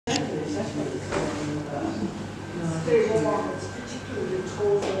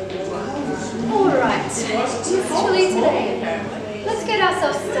Alright, it's chilly today. Let's get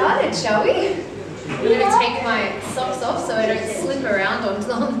ourselves started, shall we? I'm going to take my socks off so I don't slip around on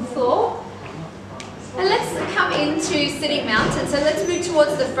the floor. And let's come into sitting mountain. So let's move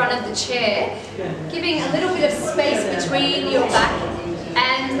towards the front of the chair, giving a little bit of space between your back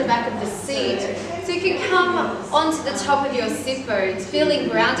and the back of the seat. So you can come onto the top of your sit bones, feeling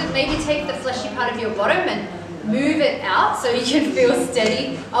grounded. Maybe take the fleshy part of your bottom and move it out so you can feel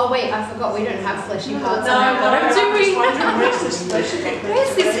steady. Oh wait, I forgot we don't have fleshy parts on our bottom, do we? Where's this fleshy bit?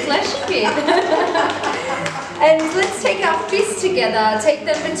 Where's this fleshy bit? And let's take our fists together, take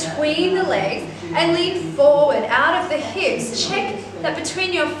them between the legs and lean forward out of the hips. Check that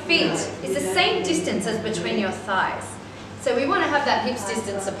between your feet is the same distance as between your thighs. So we want to have that hips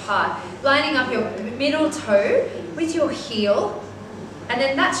distance apart, lining up your middle toe with your heel. And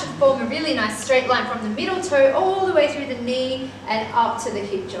then that should form a really nice straight line from the middle toe all the way through the knee and up to the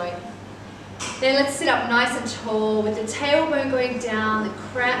hip joint. Then let's sit up nice and tall with the tailbone going down, the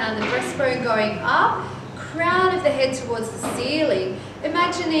breastbone going up, crown of the head towards the ceiling.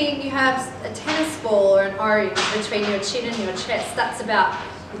 Imagining you have a tennis ball or an orange between your chin and your chest. That's about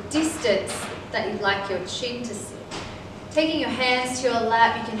the distance that you'd like your chin to sit. Taking your hands to your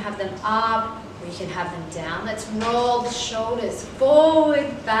lap, you can have them up, or you can have them down. Let's roll the shoulders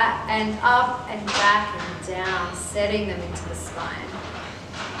forward, back, and up, and back, and down, setting them into the spine.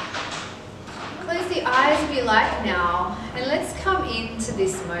 Close the eyes if you like now, and let's come into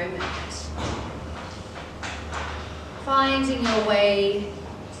this moment. Finding your way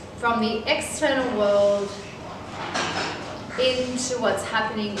from the external world into what's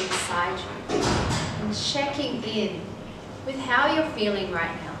happening inside you, and checking in with how you're feeling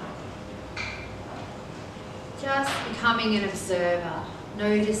right now. Just becoming an observer,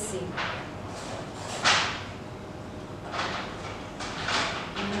 noticing.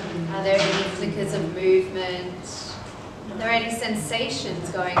 Are there any flickers of movement? Are there any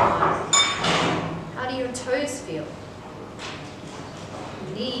sensations going on? How do your toes feel?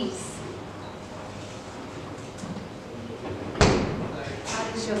 Knees? How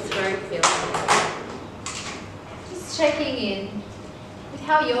does your throat feel? Just checking in with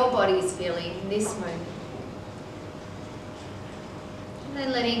how your body is feeling in this moment. And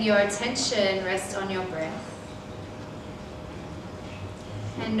then letting your attention rest on your breath.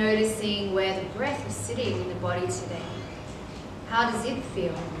 And noticing where the breath is sitting in the body today. How does it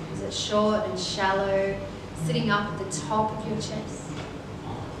feel? Is it short and shallow, sitting up at the top of your chest?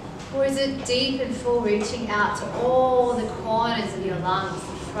 Or is it deep and full, reaching out to all the corners of your lungs,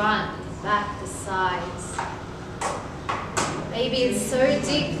 the front, the back, the sides? Maybe it's so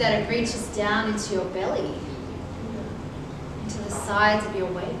deep that it reaches down into your belly, into the sides of your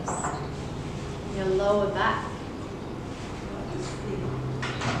waist, your lower back.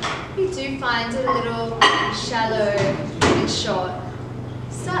 If you do find it a little shallow and short,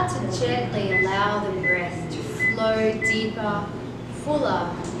 start to gently allow the breath to flow deeper, fuller.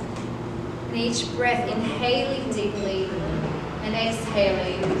 And each breath inhaling deeply and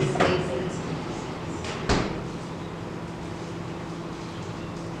exhaling deeply.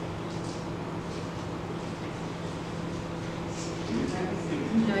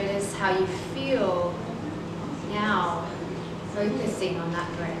 Notice how you feel now, focusing on that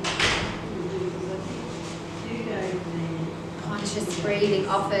breath. Conscious breathing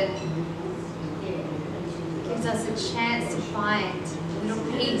often gives us a chance to find a little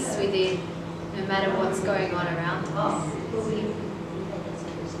peace within, no matter what's going on around us. When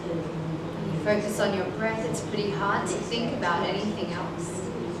you focus on your breath, it's pretty hard to think about anything else.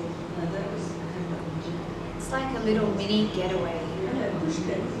 It's like a little mini getaway,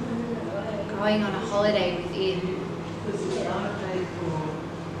 going on a holiday within.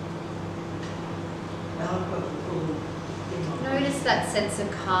 Notice that sense of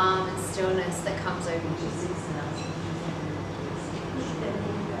calm and stillness that comes over you.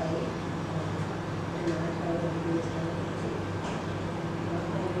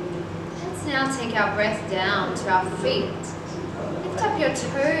 Let's now take our breath down to our feet. Lift up your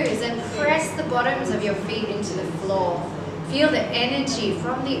toes and press the bottoms of your feet into the floor. Feel the energy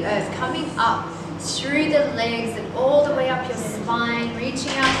from the earth coming up through the legs and all the way up your spine,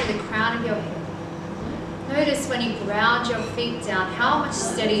 reaching out to the crown of your head. Notice when you ground your feet down, how much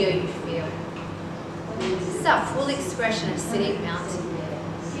steadier you feel. This is our full expression of sitting mountain.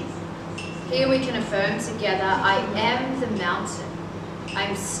 Here we can affirm together, I am the mountain. I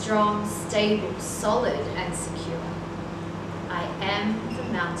am strong, stable, solid, and secure. I am the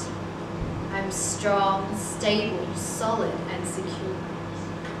mountain. I am strong, stable, solid, and secure.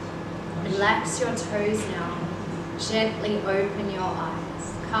 Relax your toes now. Gently open your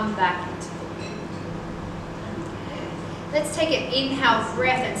eyes. Come back into the room. Let's take an inhale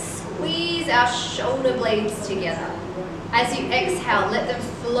breath and squeeze our shoulder blades together. As you exhale, let them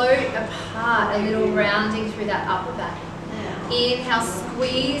float apart, a little rounding through that upper back. Inhale,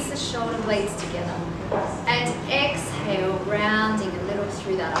 squeeze the shoulder blades together. And exhale, rounding a little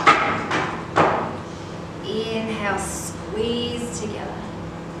through that upper back. Inhale, squeeze together.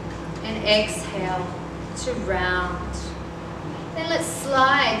 And exhale to round. Then let's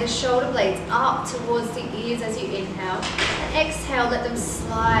slide the shoulder blades up towards the ears as you inhale. And exhale, let them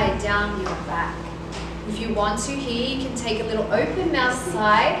slide down your back. If you want to here, you can take a little open mouth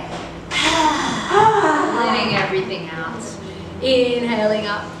sigh. Letting everything out. Inhaling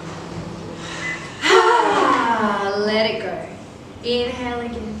up. Let it go. Inhale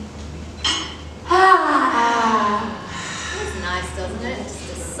again. That's nice, doesn't it? Just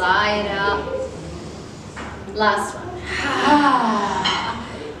to sigh it out. Last one.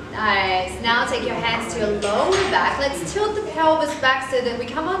 Nice. Now take your hands to your lower back. Let's tilt the pelvis back so that we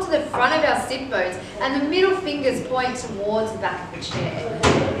come onto the front of our sit bones and the middle fingers point towards the back of the chair.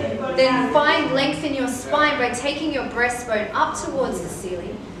 Then find length in your spine by taking your breastbone up towards the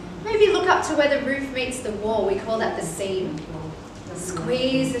ceiling. Maybe look up to where the roof meets the wall. We call that the seam.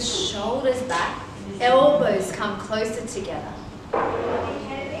 Squeeze the shoulders back. Elbows come closer together.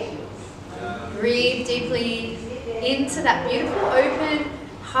 Breathe deeply into that beautiful open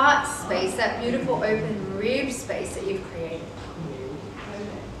heart space, that beautiful open rib space that you've created.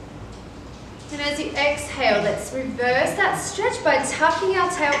 And as you exhale, let's reverse that stretch by tucking our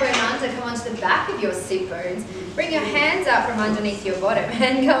tailbone under. Come onto the back of your sit bones. Bring your hands out from underneath your bottom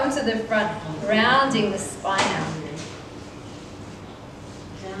and come to the front, rounding the spine out.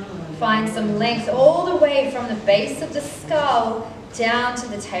 Find some length all the way from the base of the skull down to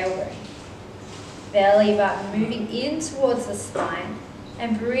the tailbone. Belly button moving in towards the spine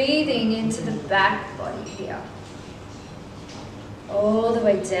and breathing into the back body here. All the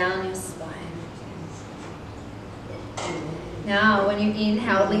way down your spine. Now when you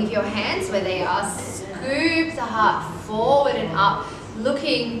inhale, leave your hands where they are. Scoop the heart forward and up,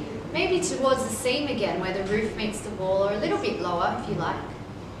 looking maybe towards the seam again where the roof meets the wall, or a little bit lower if you like.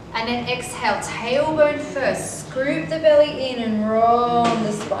 And then exhale, tailbone first. Scoop the belly in and roll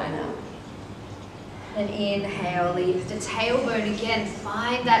the spine out. Then inhale, leave the tailbone again.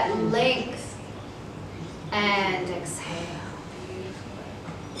 Find that length. And exhale.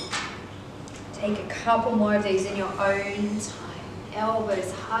 Take a couple more of these in your own time.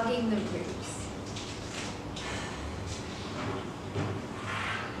 Elbows hugging the ribs.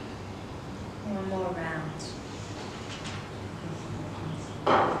 One more round.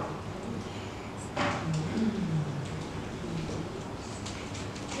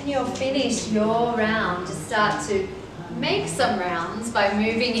 When you're finished your round, just start to make some rounds by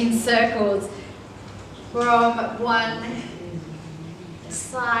moving in circles from one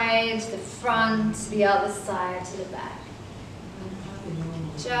side to the front, to the other side, to the back.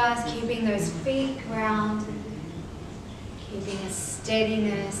 Just keeping those feet grounded, keeping a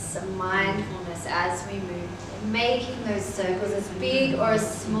steadiness, a mindfulness as we move, and making those circles as big or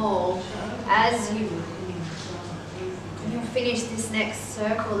as small as you move. When you'll finish this next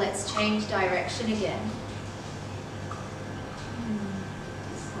circle, let's change direction again.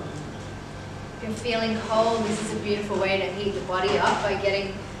 If you're feeling cold, this is a beautiful way to heat the body up by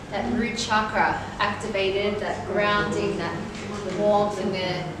getting that root chakra activated, that grounding, that warmth in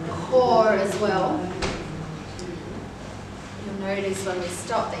the core as well. You'll notice when we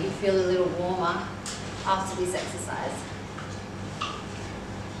stop that you feel a little warmer after this exercise.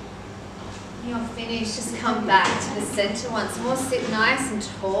 When you're finished, just come back to the center once more. Sit nice and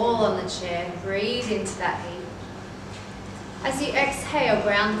tall on the chair. Breathe into that heat. As you exhale,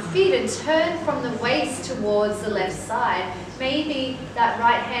 ground the feet and turn from the waist towards the left side. Maybe that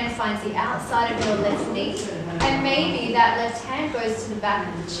right hand finds the outside of your left knee, and maybe that left hand goes to the back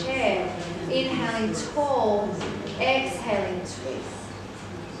of the chair. Inhaling tall, exhaling twist.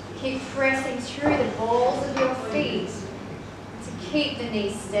 Keep pressing through the balls of your feet to keep the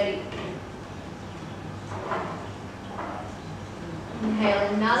knees steady.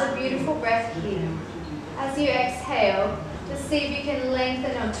 Inhale another beautiful breath here. As you exhale, just see if you can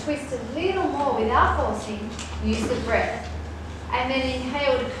lengthen or twist a little more without forcing. Use the breath. And then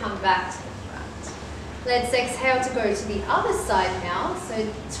inhale to come back to the front. Let's exhale to go to the other side now. So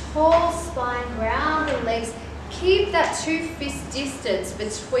tall spine, ground the legs. Keep that 2 fist distance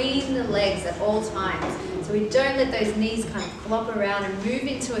between the legs at all times. So we don't let those knees kind of flop around and move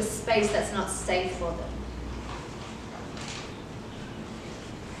into a space that's not safe for them.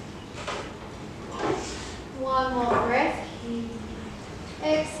 One more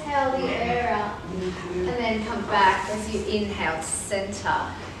back as you inhale to center.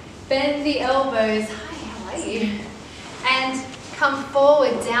 Bend the elbows. Hi, how are you? And come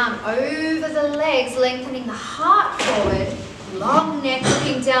forward, down over the legs, lengthening the heart forward. Long neck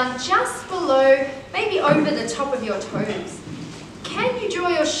looking down just below, maybe over the top of your toes. Can you draw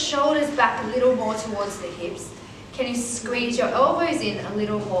your shoulders back a little more towards the hips? Can you squeeze your elbows in a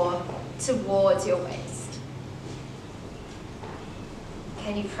little more towards your waist?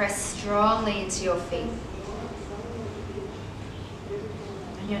 Can you press strongly into your feet?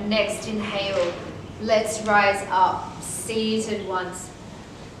 On your next inhale, let's rise up, seated once.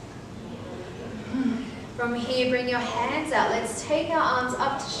 From here, bring your hands out. Let's take our arms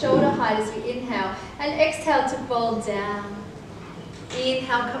up to shoulder height as we inhale and exhale to fold down.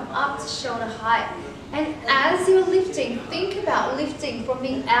 Inhale, come up to shoulder height. And as you're lifting, think about lifting from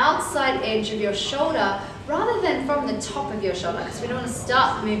the outside edge of your shoulder rather than from the top of your shoulder, because we don't want to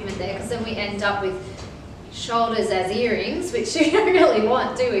start the movement there, because then we end up with shoulders as earrings, which you don't really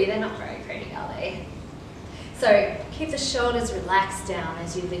want, do we? They're not very pretty, are they? So keep the shoulders relaxed down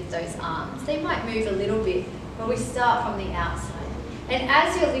as you lift those arms. They might move a little bit, but we start from the outside. And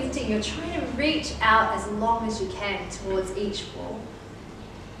as you're lifting, you're trying to reach out as long as you can towards each wall.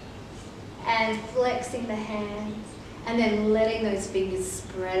 And flexing the hands, and then letting those fingers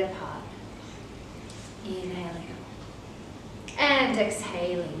spread apart. Inhaling. And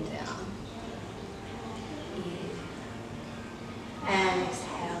exhaling down. Inhale. And exhale.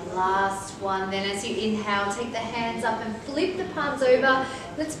 Last one. Then as you inhale, take the hands up and flip the palms over.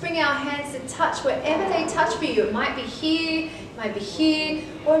 Let's bring our hands to touch wherever they touch for you. It might be here, it might be here,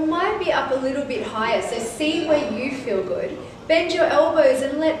 or it might be up a little bit higher. So see where you feel good. Bend your elbows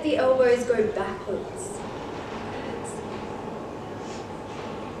and let the elbows go backwards.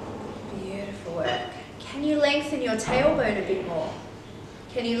 Beautiful work. Can you lengthen your tailbone a bit more?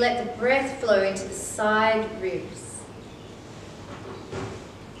 Can you let the breath flow into the side ribs?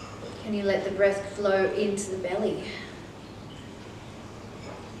 Can you let the breath flow into the belly?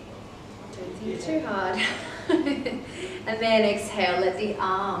 Don't think too hard. And then exhale, let the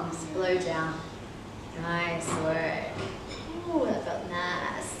arms flow down. Nice work. Oh, that felt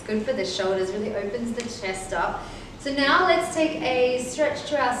nice. Good for the shoulders, really opens the chest up. So now let's take a stretch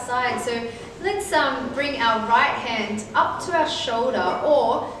to our side. So let's bring our right hand up to our shoulder,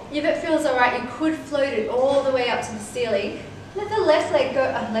 or if it feels all right, you could float it all the way up to the ceiling. Let the left leg go,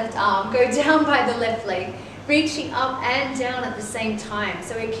 left arm go down by the left leg, reaching up and down at the same time.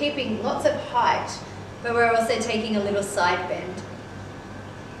 So we're keeping lots of height, but we're also taking a little side bend.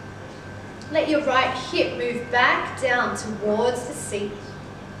 Let your right hip move back down towards the seat,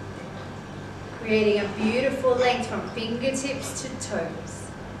 creating a beautiful length from fingertips to toes.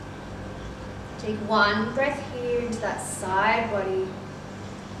 Take one breath here into that side body.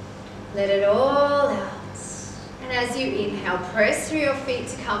 Let it all out. And as you inhale, press through your feet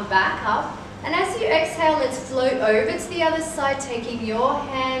to come back up. And as you exhale, let's float over to the other side, taking your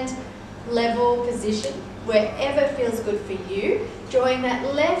hand level position wherever feels good for you. Drawing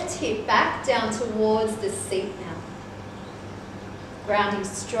that left hip back down towards the seat now. Grounding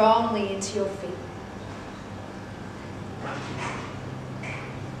strongly into your feet.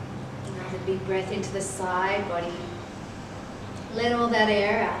 Another big breath into the side body. Let all that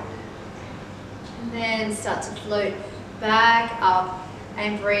air out. And then start to float back up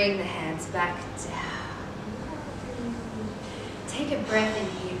and bring the hands back down. Take a breath in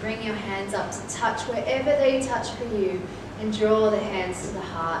here. Bring your hands up to touch wherever they touch for you. And draw the hands to the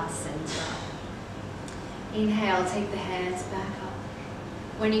heart center. Inhale, take the hands back up.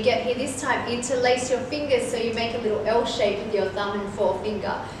 When you get here this time, interlace your fingers so you make a little L shape with your thumb and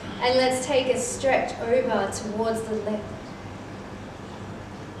forefinger. And let's take a stretch over towards the left.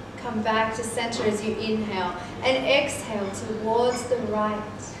 Come back to center as you inhale. And exhale towards the right.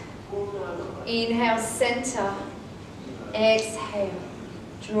 Inhale, center. Exhale.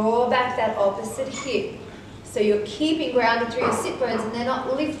 Draw back that opposite hip. So you're keeping grounded through your sit bones and they're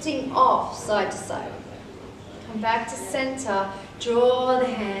not lifting off side to side. Come back to center. Draw the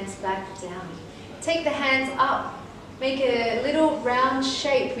hands back down. Take the hands up. Make a little round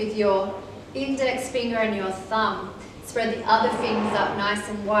shape with your index finger and your thumb. Spread the other fingers up nice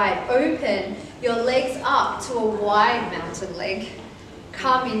and wide. Open your legs up to a wide mountain leg.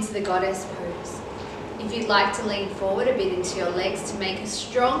 Come into the goddess pose. If you'd like to lean forward a bit into your legs to make a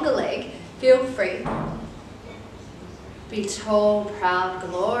stronger leg, feel free. Be tall, proud,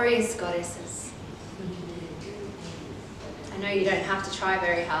 glorious goddesses. I know you don't have to try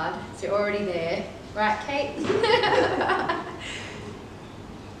very hard, so you're already there. Right, Kate?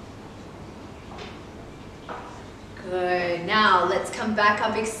 Good. now let's come back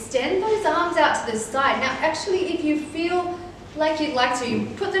up, extend those arms out to the side. Now actually if you feel like you'd like to, you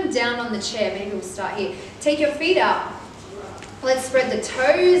put them down on the chair. Maybe we'll start here. Take your feet out. Let's spread the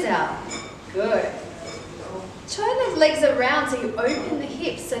toes out. Good. Turn the legs around so you open the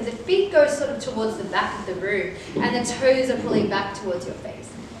hips so the feet go sort of towards the back of the room and the toes are pulling back towards your face.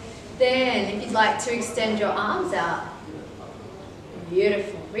 Then if you'd like to extend your arms out,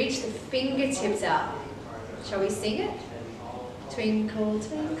 beautiful. Reach the fingertips out. Shall we sing it? Twinkle,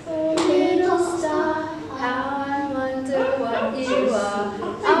 twinkle, little star, how I wonder what you are.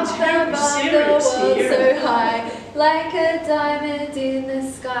 Up above the world so high, like a diamond in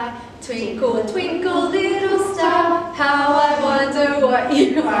the sky. Twinkle, twinkle, little star, how I wonder what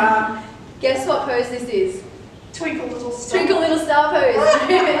you are. Guess what pose this is? Twinkle little star. Twinkle little star pose.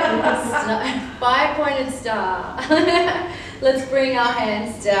 Five-pointed star. Let's bring our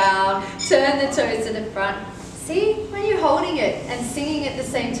hands down, turn the toes to the front. See, when you're holding it and singing at the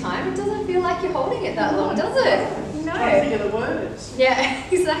same time, it doesn't feel like you're holding it that long, does it? No. Trying to think of the words. Yeah,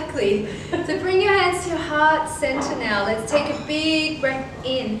 exactly. So bring your hands to your heart center now. Let's take a big breath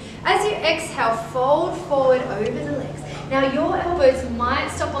in. As you exhale, fold forward over the legs. Now your elbows might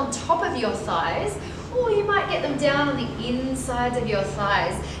stop on top of your thighs, or you might get them down on the insides of your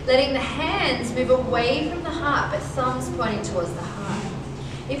thighs, letting the hands move away from the heart, but thumbs pointing towards the heart.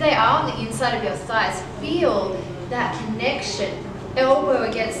 If they are on the inside of your thighs, feel that connection. Elbow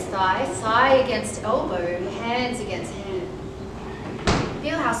against thigh, thigh against elbow, hands against hand.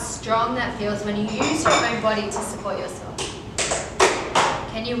 Feel how strong that feels when you use your own body to support yourself.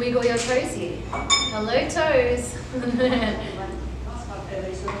 Can you wiggle your toes here? Hello, toes.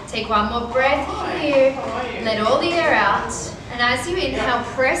 Take one more breath here. Let all the air out. And as you inhale,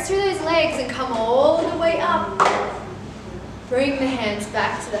 press through those legs and come all the way up. Bring the hands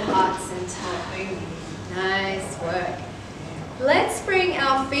back to the heart center. Nice work. Let's bring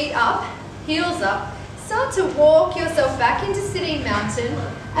our feet up, heels up. Start to walk yourself back into sitting mountain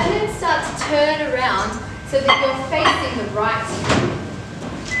and then start to turn around so that you're facing the right.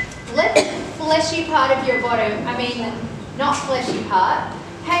 Let the fleshy part of your bottom, not fleshy part,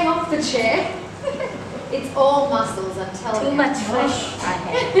 hang off the chair. It's all muscles, I'm telling you. Too much flesh I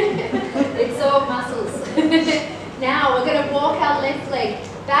have. It's all muscles. Now we're going to walk our left leg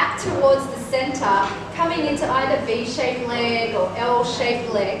back towards the center, coming into either V-shaped leg or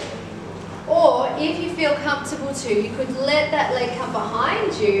L-shaped leg. Or if you feel comfortable to, you could let that leg come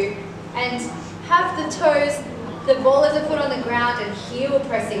behind you and have the toes, the ball of the foot on the ground and heel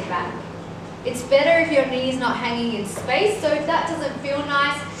pressing back. It's better if your knee's not hanging in space, so if that doesn't feel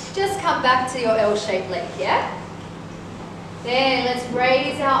nice, just come back to your L-shaped leg, yeah? Then let's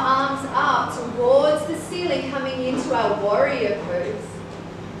raise our arms up towards the ceiling, coming into our warrior pose.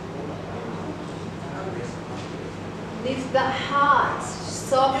 Lift the heart,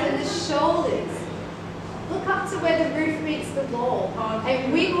 soften the shoulders. Look up to where the roof meets the wall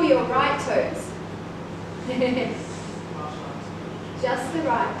and wiggle your right toes. Just the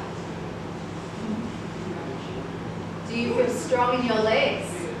right. Do you feel strong in your legs?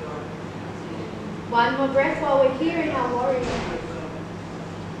 One more breath while we're here in our warrior.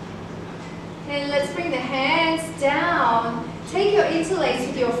 And let's bring the hands down. Take your interlace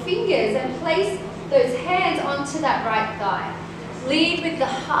with your fingers and place those hands onto that right thigh. Lead with the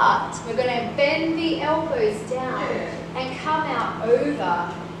heart. We're going to bend the elbows down and come out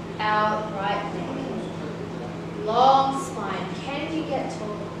over our right leg. Long spine. Can you get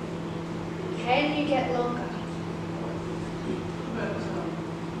taller? Can you get longer?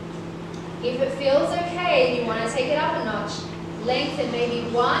 If it feels okay and you want to take it up a notch, lengthen maybe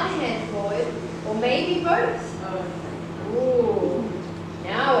one hand forward or maybe both. Ooh,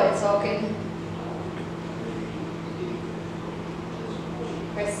 now we're talking.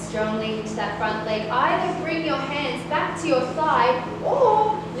 Press strongly into that front leg. Either bring your hands back to your thigh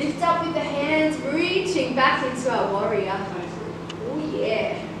or lift up with the hands reaching back into our warrior. Oh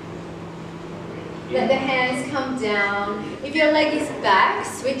yeah. Let the hands come down. If your leg is back,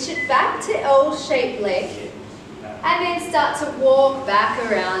 switch it back to L-shaped leg. And then start to walk back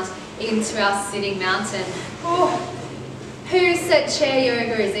around into our sitting mountain. Oh, who said chair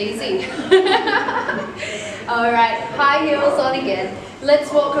yoga is easy? All right, high heels on again.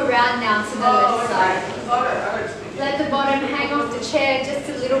 Let's walk around now to the left side. Let the bottom hang off the chair just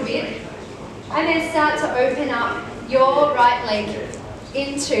a little bit. And then start to open up your right leg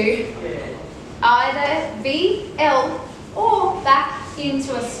into either V, L, or back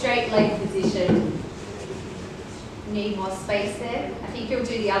into a straight leg position. Need more space there. I think you'll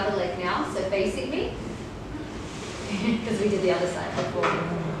do the other leg now, so facing me. Because we did the other side before.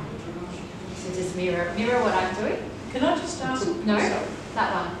 So just mirror what I'm doing. Can I just ask? No, Sorry.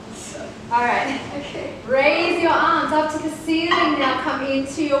 that one. All right. Okay. Raise your arms up to the ceiling now. Come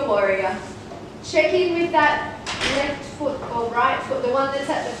into your warrior. Check in with that left foot or right foot, the one that's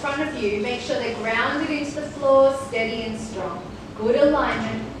at the front of you. Make sure they're grounded into the floor, steady and strong. Good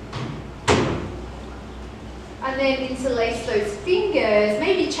alignment. And then interlace those fingers.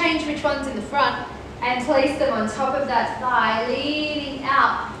 Maybe change which one's in the front and place them on top of that thigh, leaning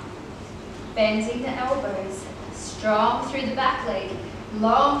out. Bending the elbows. Strong through the back leg.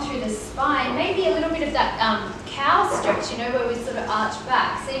 Long through the spine. Maybe a little bit of that cow stretch, you know, where we sort of arch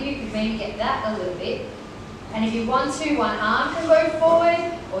back. See if you could maybe get that a little bit. And if you want to, one arm can go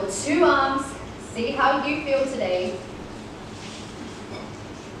forward or two arms. See how you feel today.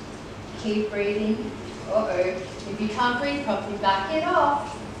 Keep breathing. If you can't breathe properly, back it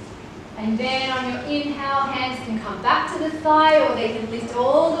off. And then on your inhale, hands can come back to the thigh or they can lift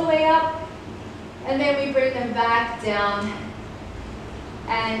all the way up. And then we bring them back down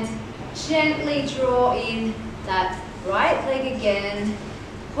and gently draw in that right leg again.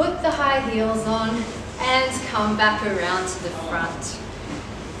 Put the high heels on and come back around to the front.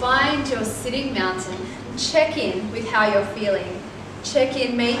 Find your sitting mountain. Check in with how you're feeling. Check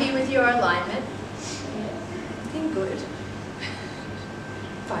in maybe with your alignment. Looking good.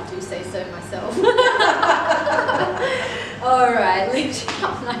 If I do say so myself. All right, lift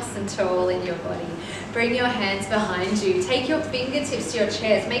up nice and tall in your body. Bring your hands behind you. Take your fingertips to your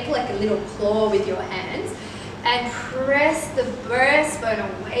chest. Make like a little claw with your hands and press the breastbone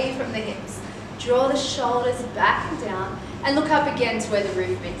away from the hips. Draw the shoulders back and down and look up again to where the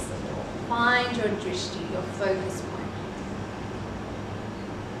roof meets the wall. Find your drishti, your focus point.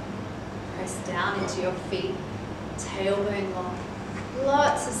 Press down into your feet, tailbone long.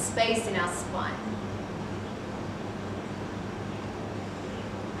 Lots of space in our spine.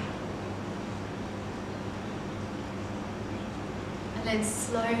 And then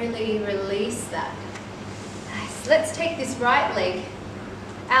slowly release that. Nice. Let's take this right leg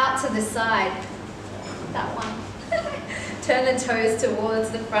out to the side. That one. Turn the toes towards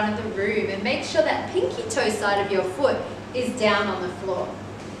the front of the room and make sure that pinky toe side of your foot is down on the floor.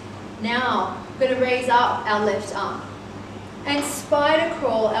 Now, we're going to raise up our left arm and spider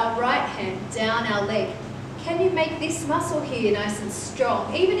crawl our right hand down our leg. Can you make this muscle here nice and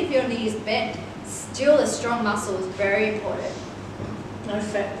strong? Even if your knee is bent, still a strong muscle is very important. No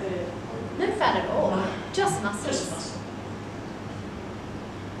fat there. No fat at all, No. just muscles. Just muscle.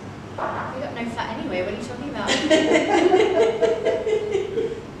 We got no fat anywhere, what are you talking about?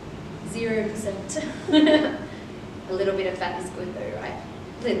 0%. A little bit of fat is good though, right?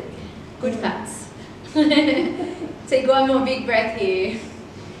 Little bit. Good fats. Take one more big breath here.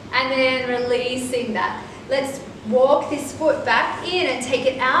 And then releasing that. Let's walk this foot back in and take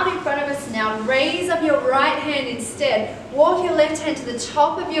it out in front of us now. Raise up your right hand instead. Walk your left hand to the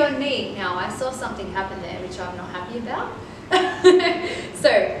top of your knee. Now, I saw something happen there, which I'm not happy about.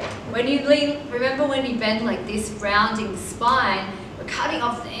 So, when you lean, remember when you bend like this, rounding the spine, we're cutting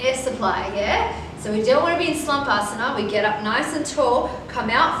off the air supply, yeah? So we don't want to be in slumpasana. We get up nice and tall, come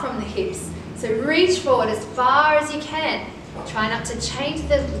out from the hips. So reach forward as far as you can. Try not to change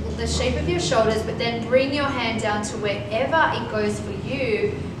the shape of your shoulders, but then bring your hand down to wherever it goes for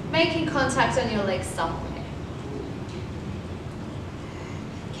you, making contact on your legs somewhere.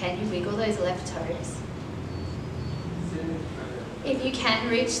 Can you wiggle those left toes? If you can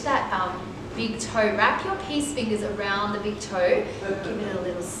reach that big toe, wrap your peace fingers around the big toe, give it a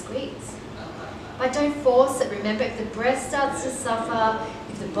little squeeze. But don't force it. Remember, if the breast starts to suffer,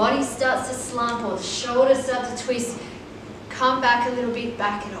 if the body starts to slump or the shoulders start to twist, come back a little bit,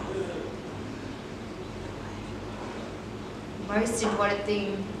 back it off. Most important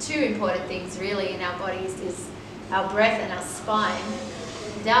thing, two important things really in our bodies is our breath and our spine.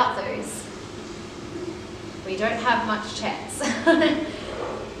 Without those, we don't have much chance.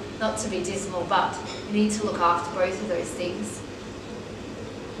 Not to be dismal, but you need to look after both of those things.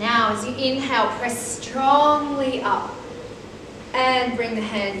 Now, as you inhale, press strongly up and bring the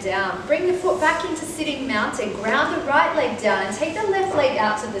hand down. Bring the foot back into sitting mountain. Ground the right leg down and take the left leg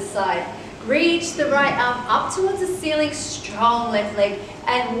out to the side. Reach the right arm up towards the ceiling, strong left leg,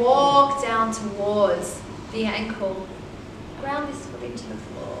 and walk down towards the ankle. Ground this foot into the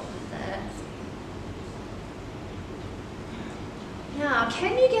floor. That's it. Now,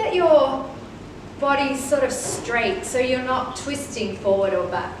 can you get your body sort of straight so you're not twisting forward or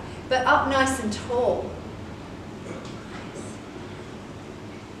back, but up nice and tall?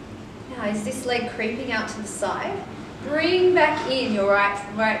 Now, is this leg creeping out to the side? Bring back in your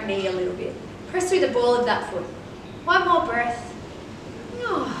right knee a little bit. Press through the ball of that foot. One more breath.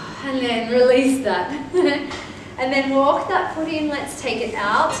 And then release that. And then walk that foot in. Let's take it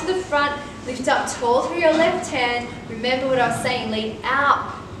out to the front. Lift up tall through your left hand. Remember what I was saying, lean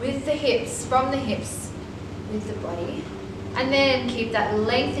out with the hips, from the hips, with the body. And then keep that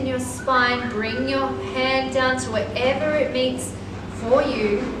length in your spine. Bring your hand down to wherever it meets for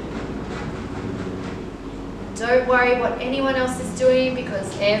you. Don't worry what anyone else is doing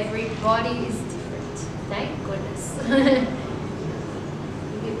because everybody is different. Thank goodness. It'd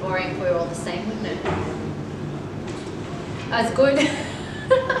be boring if we were all the same, wouldn't it? That's good.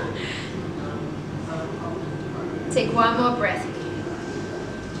 Take one more breath.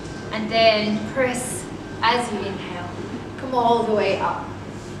 And then press as you inhale. Come all the way up.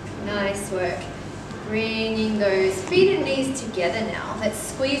 Nice work. Bringing those feet and knees together now. Let's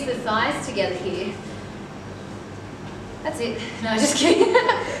squeeze the thighs together here. That's it. No, just kidding.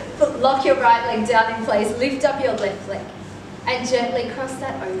 Lock your right leg down in place. Lift up your left leg. And gently cross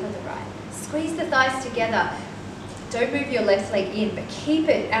that over the right. Squeeze the thighs together. Don't move your left leg in, but keep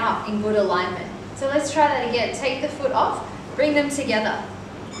it out in good alignment. So let's try that again. Take the foot off. Bring them together.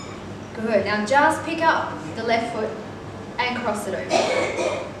 Good. Now just pick up the left foot and cross it over.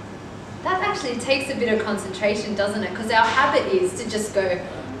 That actually takes a bit of concentration, doesn't it? Because our habit is to just go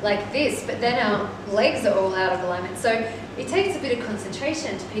like this, but then our legs are all out of alignment. So it takes a bit of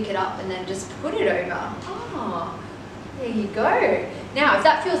concentration to pick it up and then just put it over. Oh, there you go. Now, if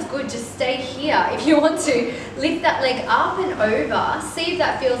that feels good, just stay here. If you want to, lift that leg up and over. See if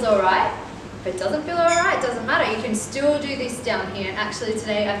that feels all right. If it doesn't feel all right, it doesn't matter. You can still do this down here. And actually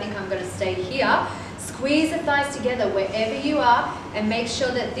today, I think I'm going to stay here. Squeeze the thighs together wherever you are and make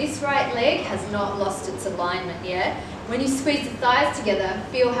sure that this right leg has not lost its alignment yet. When you squeeze the thighs together,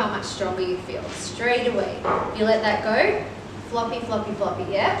 feel how much stronger you feel straight away. You let that go, floppy, floppy, floppy,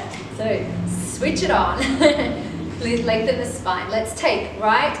 yeah? So switch it on. Lengthen the spine. Let's take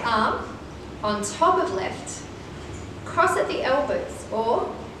right arm on top of left, cross at the elbows, or,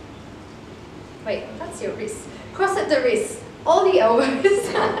 wait, that's your wrist. Cross at the wrists, or the elbows,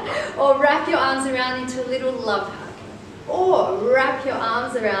 or wrap your arms around into a little love hug, or wrap your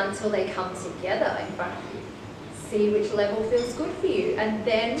arms around until they come together in front of you. See which level feels good for you, and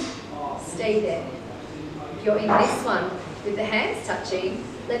then stay there. If you're in this one with the hands touching,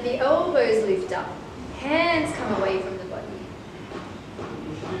 let the elbows lift up, hands come away from the body.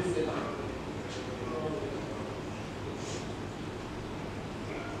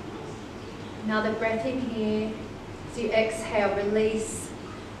 Another breath in here. As you exhale, release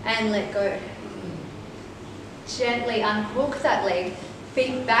and let go. Gently unhook that leg,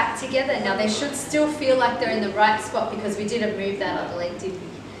 feet back together. Now they should still feel like they're in the right spot because we didn't move that other leg, did we?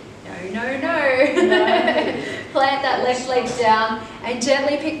 No, no, no. Plant that left leg down and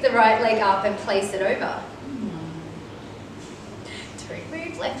gently pick the right leg up and place it over. Don't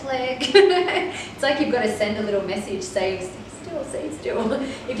move left leg. It's like you've got to send a little message saying, stay still.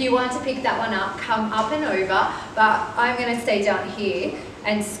 If you want to pick that one up, come up and over, but I'm going to stay down here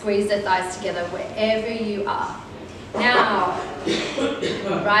and squeeze the thighs together wherever you are. Now,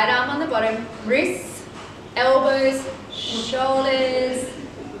 right arm on the bottom, wrists, elbows, shoulders,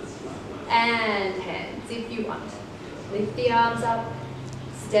 and hands if you want. Lift the arms up,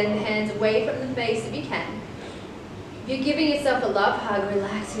 extend the hands away from the face if you can. If you're giving yourself a love hug,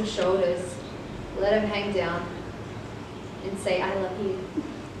 relax your shoulders, let them hang down, and say, I love you.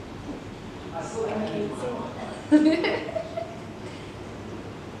 Okay,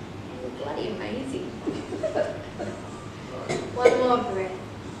 you're bloody amazing. One more breath.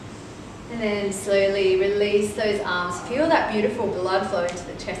 And then slowly release those arms. Feel that beautiful blood flow into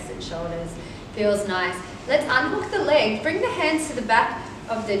the chest and shoulders. Feels nice. Let's unhook the legs. Bring the hands to the back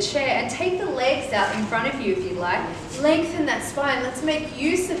of the chair and take the legs out in front of you if you'd like. Lengthen that spine. Let's make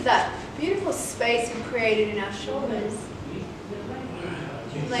use of that beautiful space we've created in our shoulders.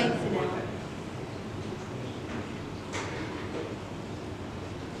 Lengthen out.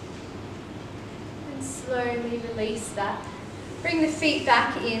 And slowly release that. Bring the feet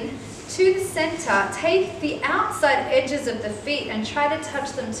back in to the center. Take the outside edges of the feet and try to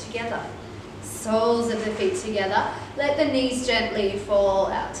touch them together. Soles of the feet together. Let the knees gently fall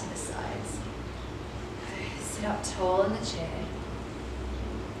out to the sides. Sit up tall in the chair.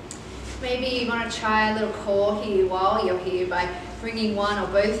 Maybe you want to try a little core here while you're here by bringing one or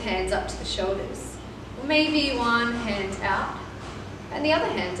both hands up to the shoulders. Or maybe one hand out and the other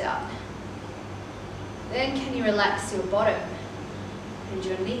hand out. Then can you relax your bottom and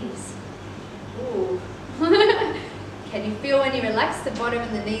your knees? Ooh. Can you feel when you relax the bottom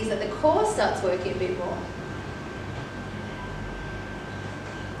and the knees that the core starts working a bit more?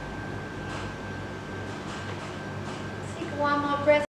 Take one more breath.